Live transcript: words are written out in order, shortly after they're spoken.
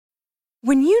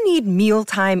When you need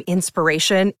mealtime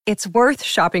inspiration, it's worth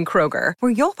shopping Kroger,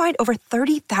 where you'll find over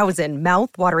 30,000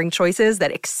 mouth-watering choices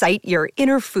that excite your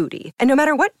inner foodie. And no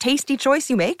matter what tasty choice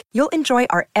you make, you'll enjoy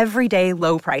our everyday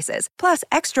low prices, plus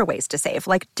extra ways to save,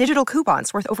 like digital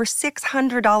coupons worth over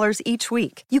 $600 each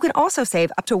week. You can also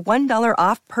save up to $1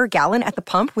 off per gallon at the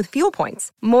pump with fuel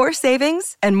points. More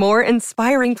savings and more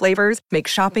inspiring flavors make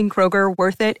shopping Kroger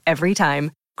worth it every time.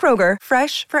 Kroger,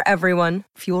 fresh for everyone.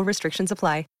 Fuel restrictions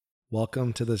apply.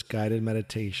 Welcome to this guided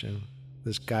meditation,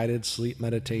 this guided sleep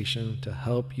meditation to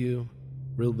help you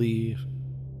relieve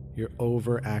your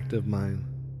overactive mind.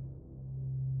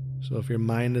 So if your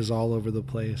mind is all over the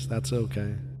place, that's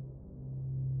okay.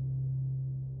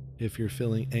 If you're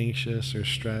feeling anxious or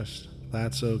stressed,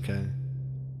 that's okay,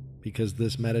 because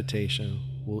this meditation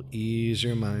will ease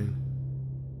your mind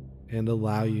and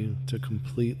allow you to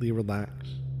completely relax.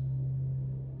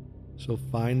 So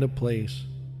find a place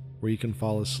where you can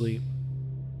fall asleep.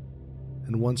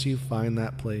 And once you find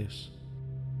that place,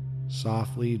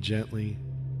 softly, gently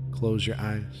close your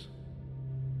eyes.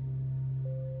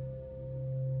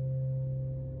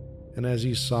 And as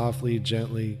you softly,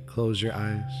 gently close your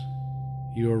eyes,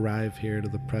 you arrive here to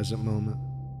the present moment.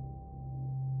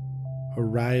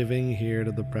 Arriving here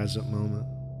to the present moment.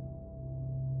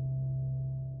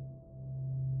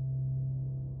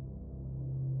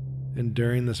 And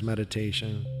during this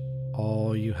meditation,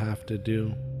 all you have to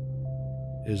do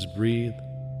is breathe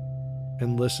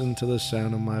and listen to the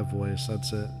sound of my voice.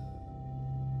 That's it.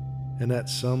 And at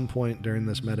some point during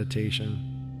this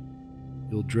meditation,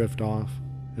 you'll drift off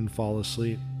and fall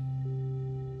asleep.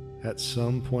 At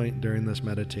some point during this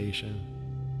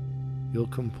meditation, you'll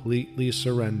completely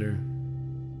surrender.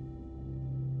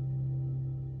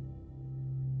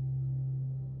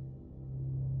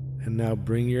 And now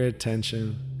bring your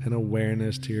attention and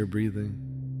awareness to your breathing.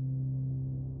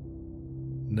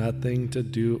 Nothing to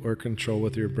do or control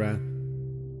with your breath.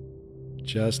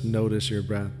 Just notice your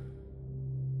breath.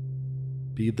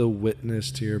 Be the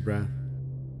witness to your breath.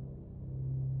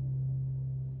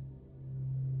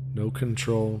 No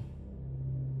control.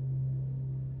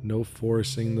 No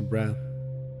forcing the breath.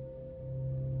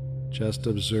 Just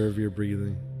observe your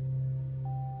breathing.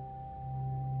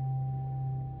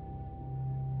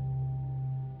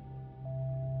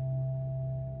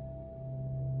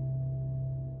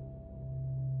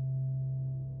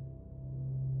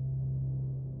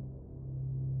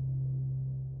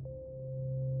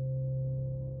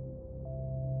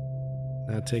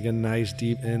 Now take a nice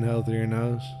deep inhale through your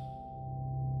nose.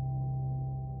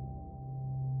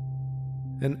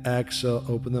 And exhale,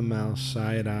 open the mouth,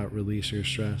 sigh it out, release your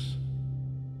stress.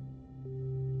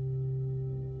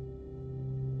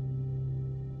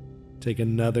 Take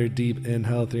another deep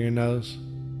inhale through your nose.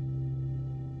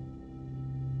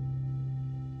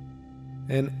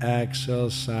 And exhale,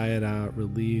 sigh it out,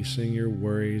 releasing your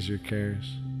worries, your cares.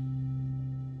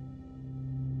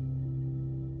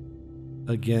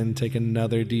 Again, take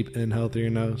another deep inhale through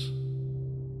your nose.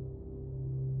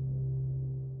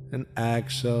 And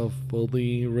exhale,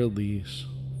 fully release,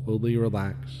 fully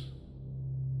relax.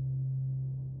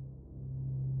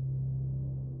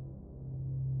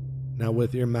 Now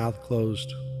with your mouth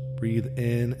closed, breathe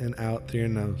in and out through your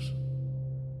nose.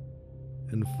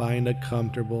 And find a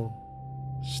comfortable,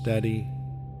 steady,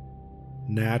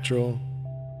 natural,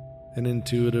 and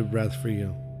intuitive breath for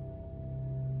you.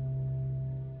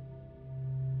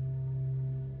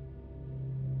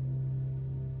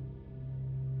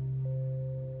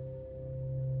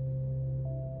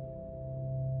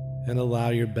 And allow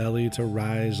your belly to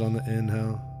rise on the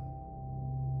inhale,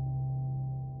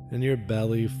 and your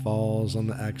belly falls on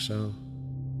the exhale.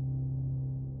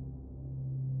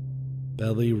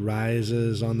 Belly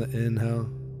rises on the inhale,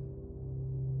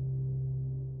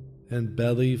 and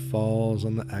belly falls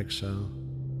on the exhale.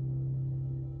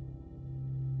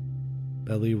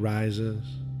 Belly rises,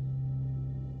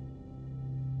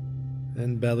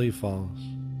 and belly falls.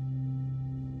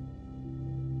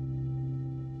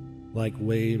 Like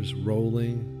waves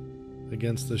rolling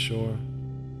against the shore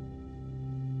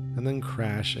and then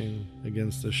crashing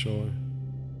against the shore.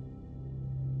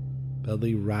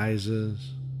 Belly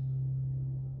rises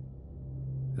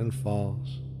and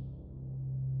falls.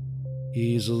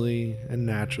 Easily and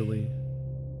naturally,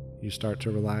 you start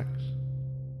to relax.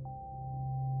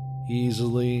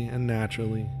 Easily and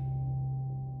naturally,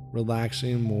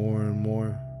 relaxing more and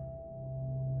more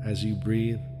as you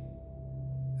breathe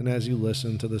and as you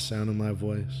listen to the sound of my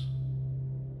voice.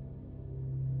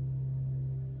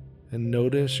 And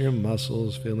notice your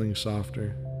muscles feeling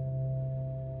softer.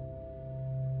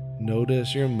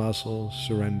 Notice your muscles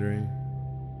surrendering.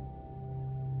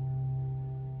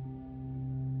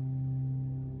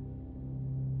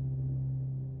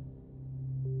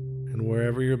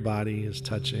 wherever your body is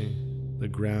touching the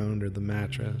ground or the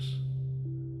mattress,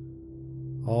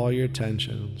 all your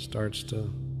tension starts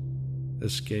to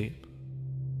escape,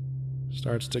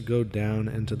 starts to go down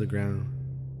into the ground.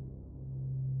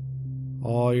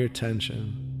 All your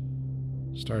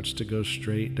tension starts to go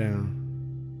straight down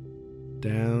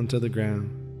to the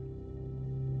ground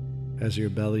as your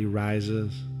belly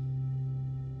rises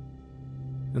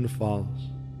and falls.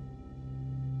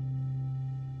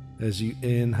 As you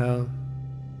inhale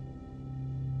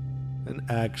and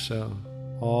exhale,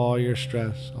 all your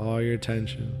stress, all your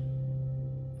tension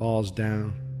falls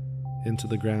down into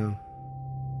the ground.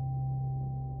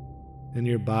 And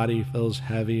your body feels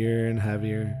heavier and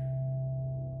heavier,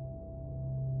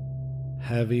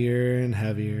 heavier and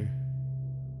heavier.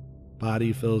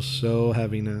 Body feels so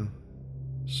heavy now,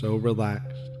 so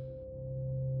relaxed.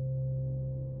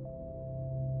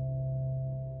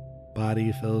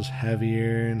 Body feels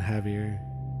heavier and heavier,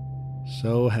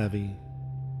 so heavy,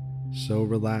 so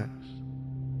relaxed.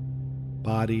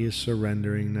 Body is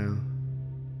surrendering now,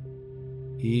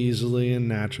 easily and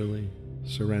naturally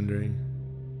surrendering.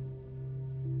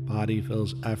 Body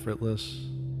feels effortless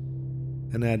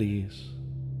and at ease.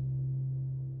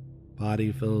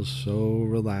 Body feels so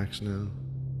relaxed now,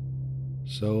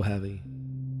 so heavy.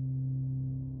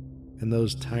 And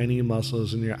those tiny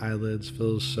muscles in your eyelids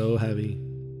feel so heavy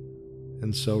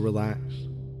and so relaxed.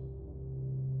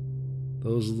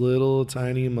 Those little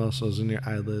tiny muscles in your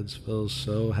eyelids feel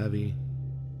so heavy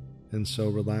and so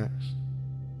relaxed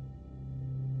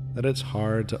that it's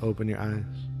hard to open your eyes.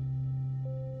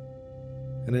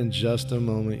 And in just a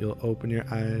moment, you'll open your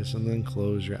eyes and then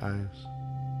close your eyes.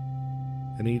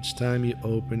 And each time you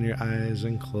open your eyes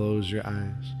and close your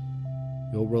eyes,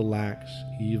 you'll relax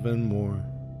even more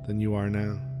than you are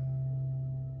now.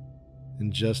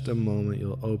 In just a moment,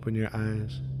 you'll open your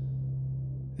eyes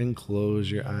and close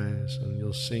your eyes, and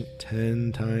you'll sink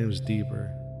 10 times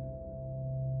deeper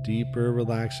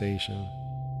relaxation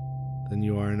than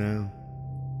you are now.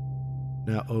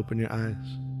 Now open your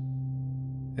eyes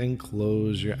and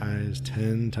close your eyes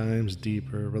 10 times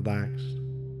deeper relaxed.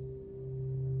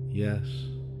 Yes,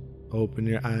 open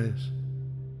your eyes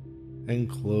and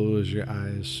close your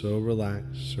eyes so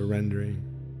relaxed, surrendering,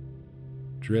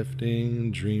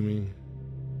 drifting, dreaming.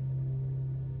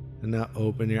 And now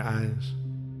open your eyes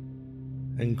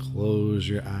and close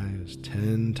your eyes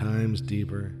 10 times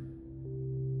deeper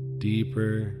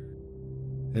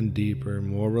and deeper,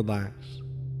 more relaxed,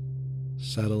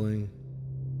 settling,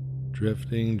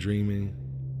 drifting, dreaming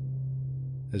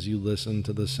as you listen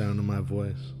to the sound of my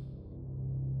voice.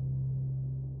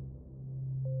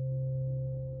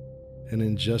 And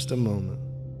in just a moment,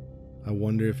 I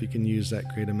wonder if you can use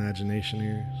that great imagination of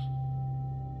yours.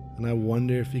 And I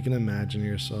wonder if you can imagine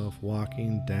yourself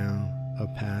walking down a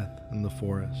path in the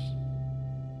forest.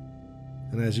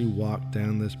 And as you walk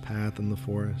down this path in the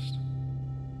forest,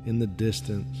 in the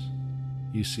distance,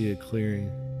 you see a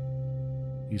clearing.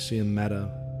 You see a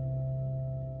meadow.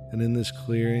 And in this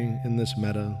clearing, in this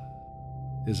meadow,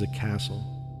 is a castle.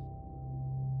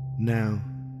 Now,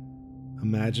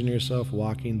 imagine yourself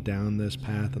walking down this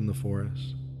path in the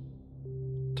forest.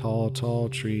 Tall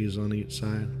trees on each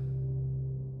side.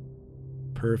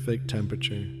 Perfect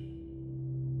temperature.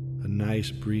 A nice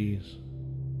breeze.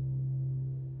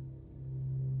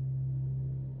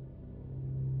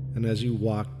 And as you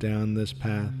walk down this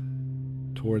path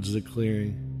towards the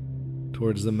clearing,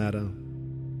 towards the meadow,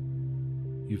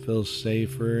 you feel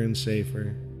safer and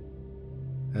safer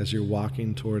as you're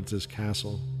walking towards this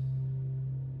castle.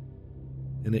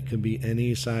 And it can be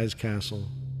any size castle,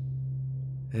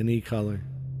 any color.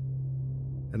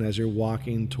 And as you're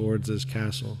walking towards this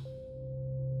castle,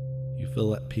 you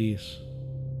feel at peace,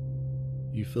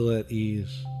 you feel at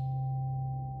ease,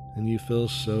 and you feel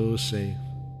so safe.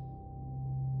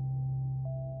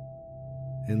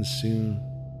 And soon,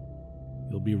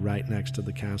 you'll be right next to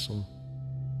the castle,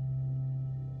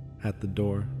 at the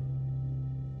door.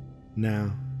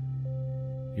 Now,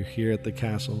 you're here at the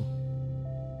castle,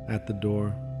 at the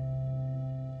door,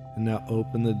 and now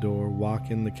open the door,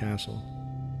 walk in the castle.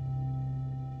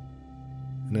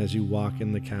 And as you walk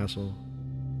in the castle,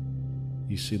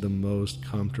 you see the most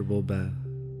comfortable bed.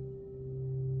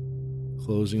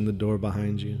 Closing the door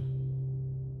behind you,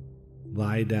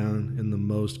 lie down in the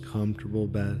most comfortable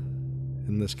bed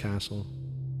in this castle.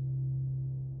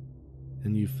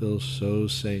 And you feel so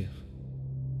safe,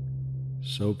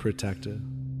 so protected,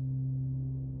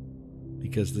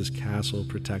 because this castle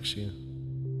protects you.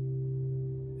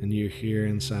 And you're here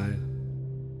inside,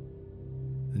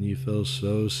 and you feel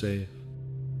so safe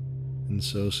and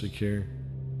so secure.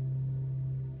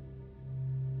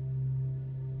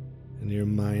 And and your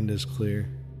mind is clear,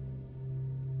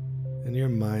 and your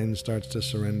mind starts to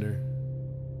surrender.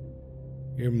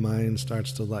 Your mind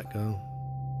starts to let go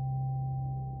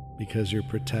because you're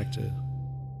protected.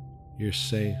 You're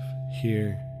safe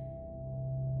here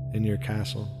in your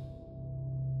castle,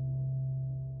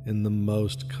 in the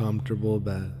most comfortable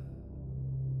bed.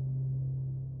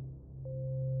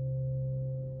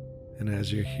 And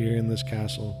as you're here in this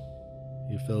castle,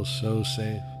 you feel so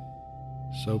safe,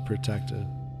 so protected,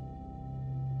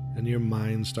 and your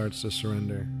mind starts to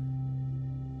surrender.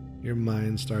 Your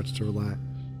mind starts to relax.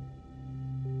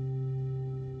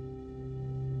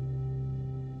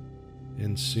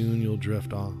 And soon you'll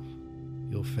drift off.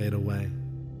 You'll fade away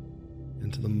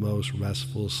into the most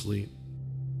restful sleep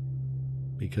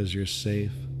because you're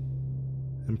safe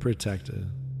and protected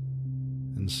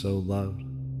and so loved.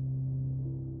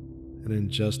 And in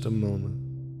just a moment,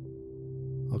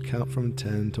 I'll count from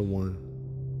 10 to 1.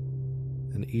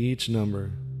 And each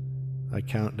number I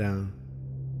count down,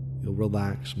 you'll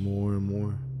relax more and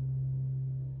more.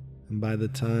 And by the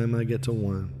time I get to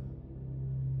 1,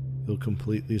 you'll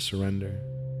completely surrender.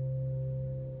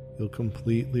 You'll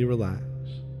completely relax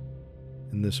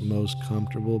in this most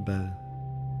comfortable bed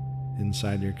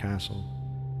inside your castle.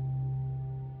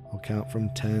 I'll count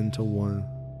from 10 to 1,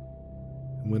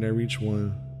 and when I reach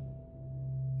 1,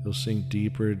 you'll sink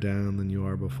deeper down than you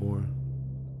are before,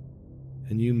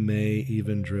 and you may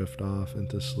even drift off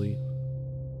into sleep.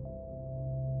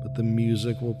 But the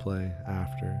music will play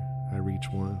after I reach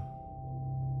 1,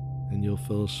 and you'll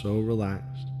feel so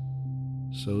relaxed,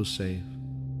 so safe,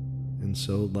 and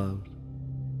so loved.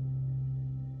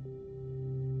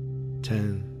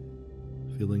 10,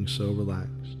 feeling so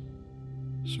relaxed,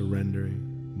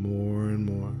 surrendering more and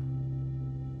more.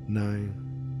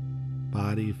 9,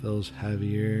 body feels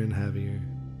heavier and heavier,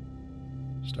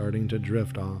 starting to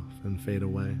drift off and fade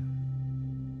away.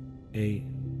 8,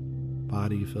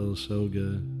 body feels so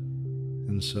good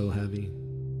and so heavy.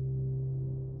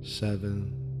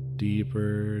 7,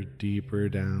 deeper, deeper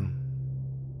down.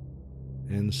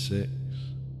 And 6,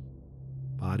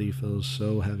 body feels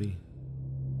so heavy,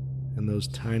 and those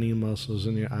tiny muscles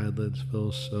in your eyelids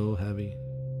feel so heavy.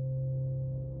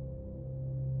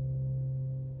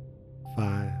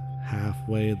 5,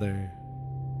 halfway there,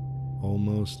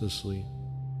 almost asleep,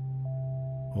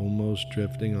 almost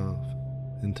drifting off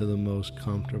into the most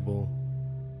comfortable,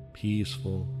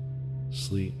 peaceful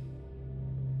sleep.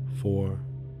 4,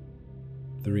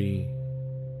 3,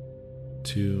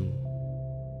 2,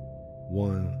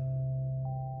 1,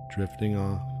 drifting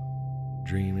off,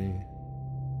 dreaming,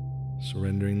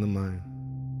 surrendering the mind,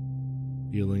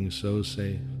 feeling so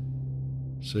safe,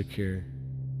 secure,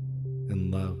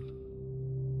 and loved.